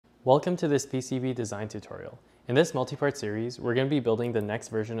Welcome to this PCB design tutorial. In this multi-part series, we're going to be building the next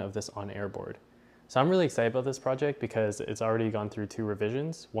version of this on-air board. So I'm really excited about this project because it's already gone through 2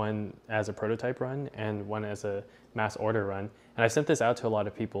 revisions, one as a prototype run and one as a mass order run. And I sent this out to a lot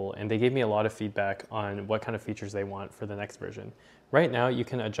of people and they gave me a lot of feedback on what kind of features they want for the next version. Right now, you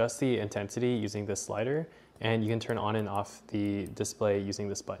can adjust the intensity using this slider and you can turn on and off the display using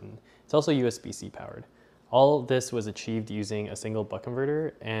this button. It's also USB-C powered. All this was achieved using a single buck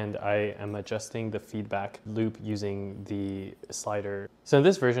converter, and I am adjusting the feedback loop using the slider. So in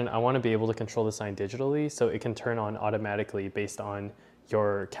this version, I want to be able to control the sign digitally so it can turn on automatically based on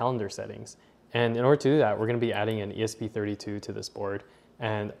your calendar settings. And in order to do that, we're going to be adding an ESP32 to this board,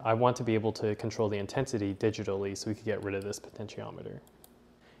 and I want to be able to control the intensity digitally so we can get rid of this potentiometer.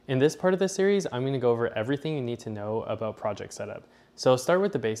 In this part of the series, I'm going to go over everything you need to know about project setup. So start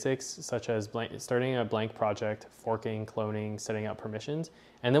with the basics, such as starting a blank project, forking, cloning, setting up permissions,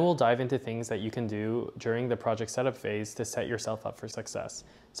 and then we'll dive into things that you can do during the project setup phase to set yourself up for success,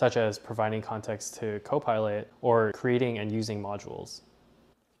 such as providing context to Copilot or creating and using modules.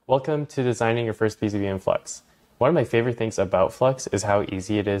 Welcome to designing your first PCB in Flux. One of my favorite things about Flux is how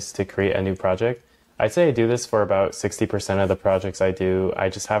easy it is to create a new project. I'd say I do this for about 60% of the projects I do. I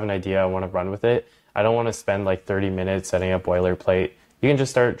just have an idea, I want to run with it. I don't want to spend like 30 minutes setting up boilerplate. You can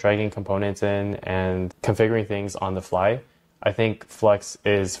just start dragging components in and configuring things on the fly. I think Flux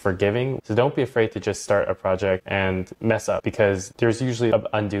is forgiving, so don't be afraid to just start a project and mess up because there's usually an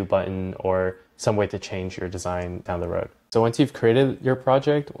undo button or some way to change your design down the road. So once you've created your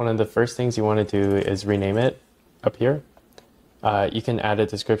project, one of the first things you want to do is rename it up here. You can add a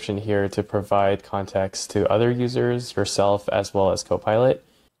description here to provide context to other users, yourself, as well as Copilot.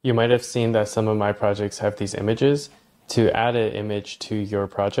 You might have seen that some of my projects have these images. To add an image to your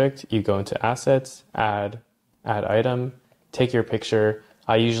project, you go into Assets, Add Item, take your picture.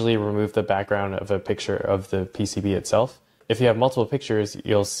 I usually remove the background of a picture of the PCB itself. If you have multiple pictures,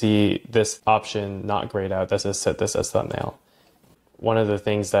 you'll see this option not grayed out that says Set this as thumbnail. One of the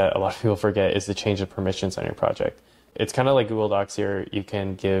things that a lot of people forget is to change the permissions on your project. It's kind of like Google Docs here. You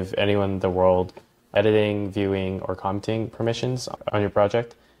can give anyone in the world editing, viewing, or commenting permissions on your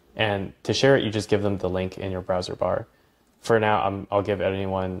project. And to share it, you just give them the link in your browser bar. For now, I'll give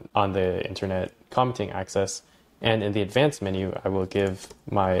anyone on the internet commenting access. And in the advanced menu, I will give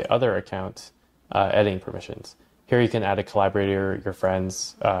my other account editing permissions. Here you can add a collaborator, your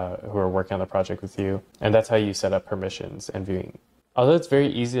friends who are working on the project with you. And that's how you set up permissions and viewing. Although it's very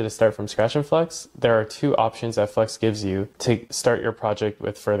easy to start from scratch in Flux, there are 2 options that Flux gives you to start your project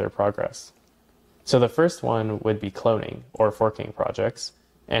with further progress. So the first one would be cloning or forking projects.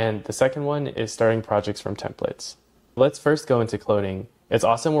 And the second one is starting projects from templates. Let's first go into cloning. It's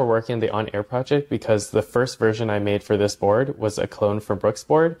awesome we're working the on-air project because the first version I made for this board was a clone from Brooks'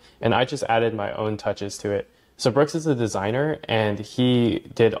 board, and I just added my own touches to it. So Brooks is a designer, and he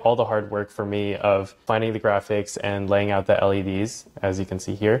did all the hard work for me of finding the graphics and laying out the LEDs, as you can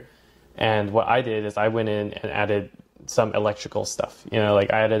see here. And what I did is I went in and added some electrical stuff.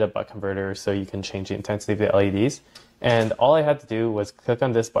 Like I added a buck converter so you can change the intensity of the LEDs. And all I had to do was click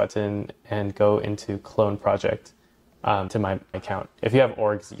on this button and go into clone project to my account. If you have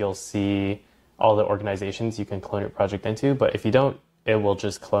orgs, you'll see all the organizations you can clone your project into. But if you don't, it will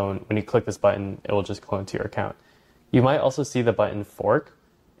just clone. When you click this button, it will just clone to your account. You might also see the button fork.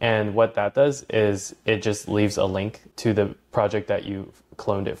 And what that does is it just leaves a link to the project that you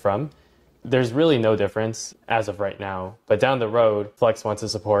cloned it from. There's really no difference as of right now. But down the road, Flux wants to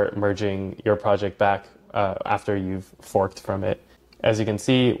support merging your project back after you've forked from it. As you can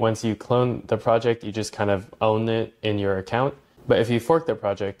see, once you clone the project, you just kind of own it in your account. But if you fork the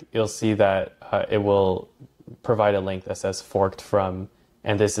project, you'll see that it will provide a link that says forked from,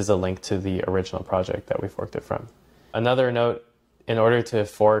 and this is a link to the original project that we forked it from. Another note, in order to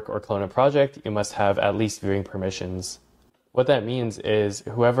fork or clone a project, you must have at least viewing permissions. What that means is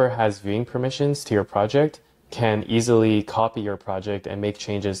whoever has viewing permissions to your project can easily copy your project and make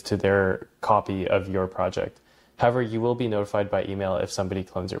changes to their copy of your project. However, you will be notified by email if somebody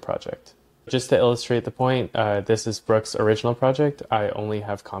clones your project. Just to illustrate the point, this is Brooks' original project. I only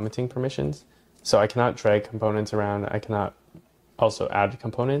have commenting permissions, so I cannot drag components around. I cannot also add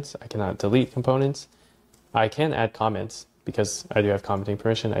components. I cannot delete components. I can add comments because I do have commenting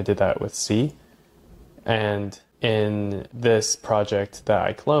permission. I did that with C. And in this project that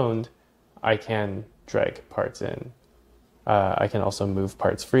I cloned, I can drag parts in. I can also move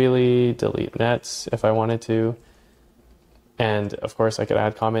parts freely, delete nets if I wanted to. And of course I could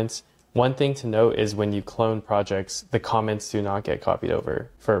add comments. One thing to note is when you clone projects, the comments do not get copied over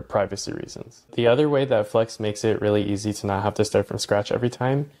for privacy reasons. The other way that Flux makes it really easy to not have to start from scratch every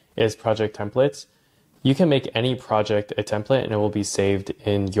time is project templates. You can make any project a template and it will be saved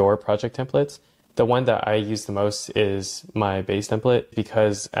in your project templates. The one that I use the most is my base template,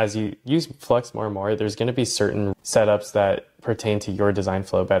 because as you use Flux more and more, there's going to be certain setups that pertain to your design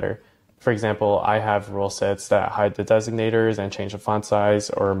flow better. For example, I have rule sets that hide the designators and change the font size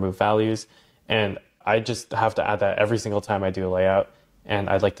or remove values. And I just have to add that every single time I do a layout. And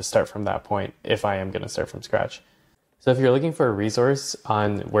I'd like to start from that point if I am going to start from scratch. So if you're looking for a resource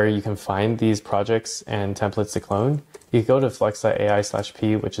on where you can find these projects and templates to clone, you can go to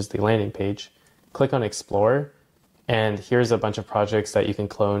flux.ai/p, which is the landing page, click on Explore, and here's a bunch of projects that you can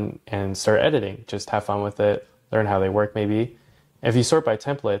clone and start editing. Just have fun with it, learn how they work maybe. If you sort by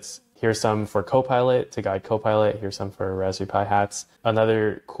templates, here's some for Copilot to guide Copilot. Here's some for Raspberry Pi hats.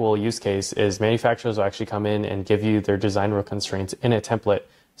 Another cool use case is manufacturers will actually come in and give you their design rule constraints in a template.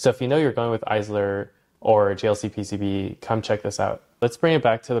 So if you know you're going with Eisler or JLC PCB, come check this out. Let's bring it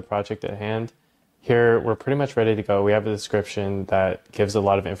back to the project at hand. Here, we're pretty much ready to go. We have a description that gives a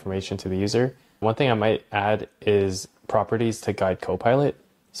lot of information to the user. One thing I might add is properties to guide Copilot.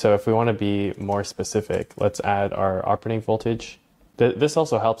 So if we want to be more specific, let's add our operating voltage. This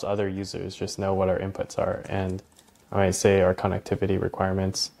also helps other users just know what our inputs are. And I might say our connectivity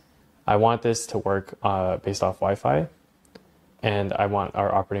requirements. I want this to work based off Wi-Fi. And I want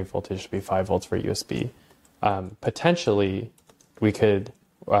our operating voltage to be 5 volts for USB. Potentially, we could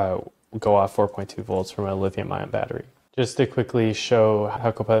go off 4.2 volts from a lithium-ion battery. Just to quickly show how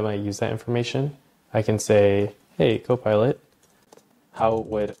Copilot might use that information, I can say, hey, Copilot, how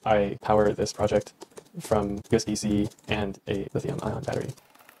would I power this project from USB-C and a lithium-ion battery?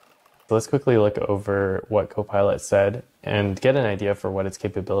 So let's quickly look over what Copilot said and get an idea for what its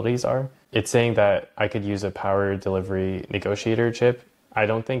capabilities are. It's saying that I could use a power delivery negotiator chip. I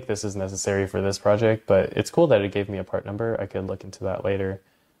don't think this is necessary for this project, but it's cool that it gave me a part number. I could look into that later.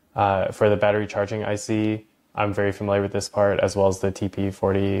 For the battery charging IC, I'm very familiar with this part, as well as the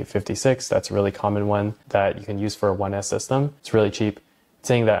TP4056. That's a really common one that you can use for a 1S system. It's really cheap. It's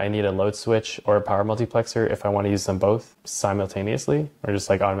saying that I need a load switch or a power multiplexer if I want to use them both simultaneously, or just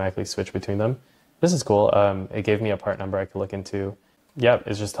like automatically switch between them. This is cool. It gave me a part number I could look into. Yep,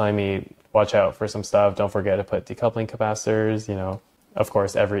 it's just telling me, watch out for some stuff. Don't forget to put decoupling capacitors, you know. Of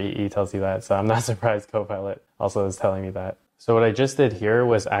course, every EE tells you that, so I'm not surprised Copilot also is telling me that. So what I just did here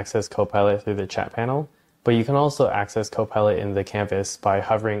was access Copilot through the chat panel, but you can also access Copilot in the canvas by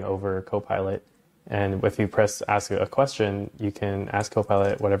hovering over Copilot. And if you press ask a question, you can ask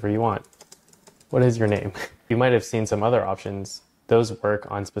Copilot whatever you want. What is your name? You might have seen some other options. Those work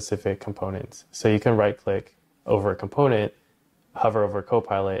on specific components. So you can right click over a component, hover over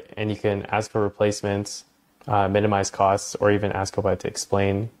Copilot, and you can ask for replacements, minimize costs, or even ask Copilot to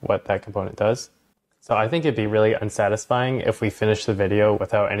explain what that component does. So I think it'd be really unsatisfying if we finish the video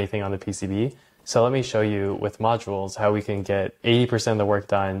without anything on the PCB. So let me show you with modules how we can get 80% of the work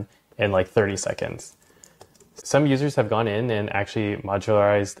done in like 30 seconds. Some users have gone in and actually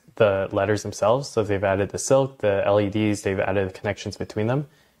modularized the letters themselves. So they've added the silk, the LEDs, they've added the connections between them.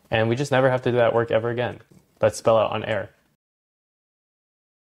 And we just never have to do that work ever again. Let's spell out on air.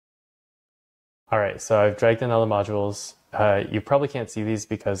 All right, so I've dragged in all the modules. You probably can't see these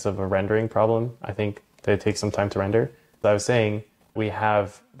because of a rendering problem. I think they take some time to render. As I was saying, we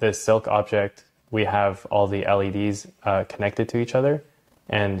have this silk object. We have all the LEDs connected to each other.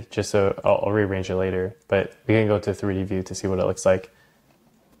 And just so I'll rearrange it later, but we can go to 3D view to see what it looks like.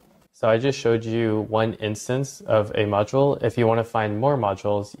 So I just showed you one instance of a module. If you want to find more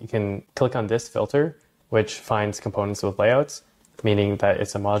modules, you can click on this filter, which finds components with layouts, meaning that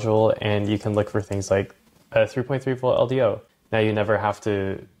it's a module, and you can look for things like a 3.3 volt LDO. Now you never have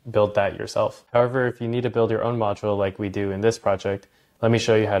to build that yourself. However, if you need to build your own module like we do in this project, let me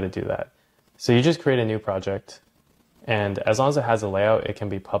show you how to do that. So you just create a new project. And as long as it has a layout, it can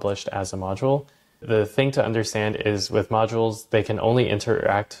be published as a module. The thing to understand is with modules, they can only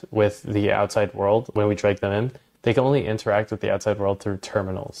interact with the outside world when we drag them in. They can only interact with the outside world through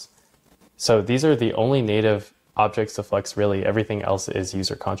terminals. So these are the only native objects to Flux, really. Everything else is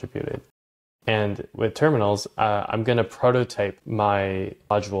user contributed. And with terminals, I'm going to prototype my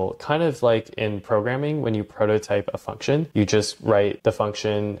module kind of like in programming. When you prototype a function, you just write the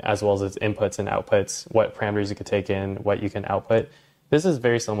function as well as its inputs and outputs, what parameters you could take in, what you can output. This is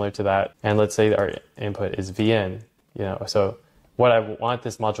very similar to that. And let's say our input is VN. So what I want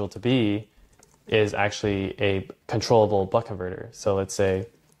this module to be is actually a controllable buck converter. So let's say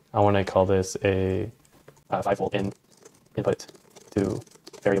I want to call this a 5 volt input to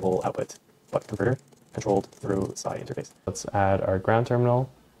variable output buck converter controlled through SPI interface. Let's add our ground terminal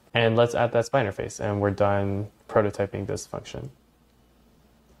and let's add that SPI interface, and we're done prototyping this function.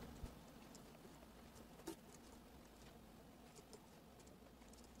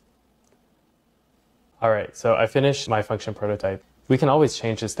 All right, so I finished my function prototype. We can always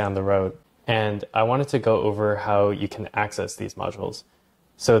change this down the road, and I wanted to go over how you can access these modules.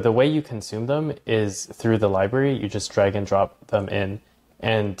 So the way you consume them is through the library. You just drag and drop them in,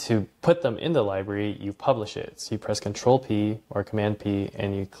 and to put them in the library, you publish it. So you press CTRL P or Command P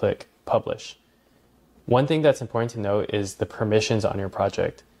and you click Publish. One thing that's important to note is the permissions on your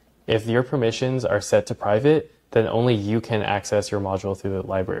project. If your permissions are set to private, then only you can access your module through the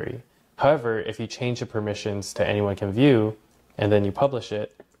library. However, if you change the permissions to anyone can view, and then you publish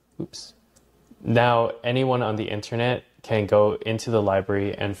it, now anyone on the internet can go into the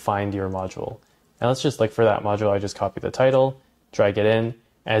library and find your module. Now let's just look for that module. I just copied the title, drag it in.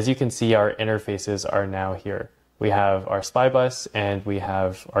 As you can see, our interfaces are now here. We have our SPI bus and we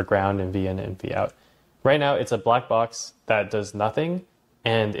have our ground and V in and V out. Right now it's a black box that does nothing,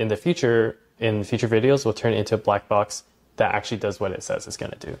 and in future videos we'll turn it into a black box that actually does what it says it's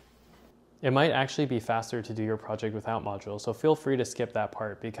going to do. It might actually be faster to do your project without modules, so feel free to skip that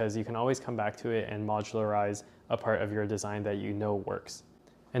part because you can always come back to it and modularize a part of your design that you know works.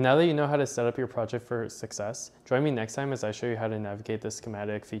 And now that you know how to set up your project for success, join me next time as I show you how to navigate the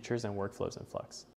schematic features and workflows in Flux.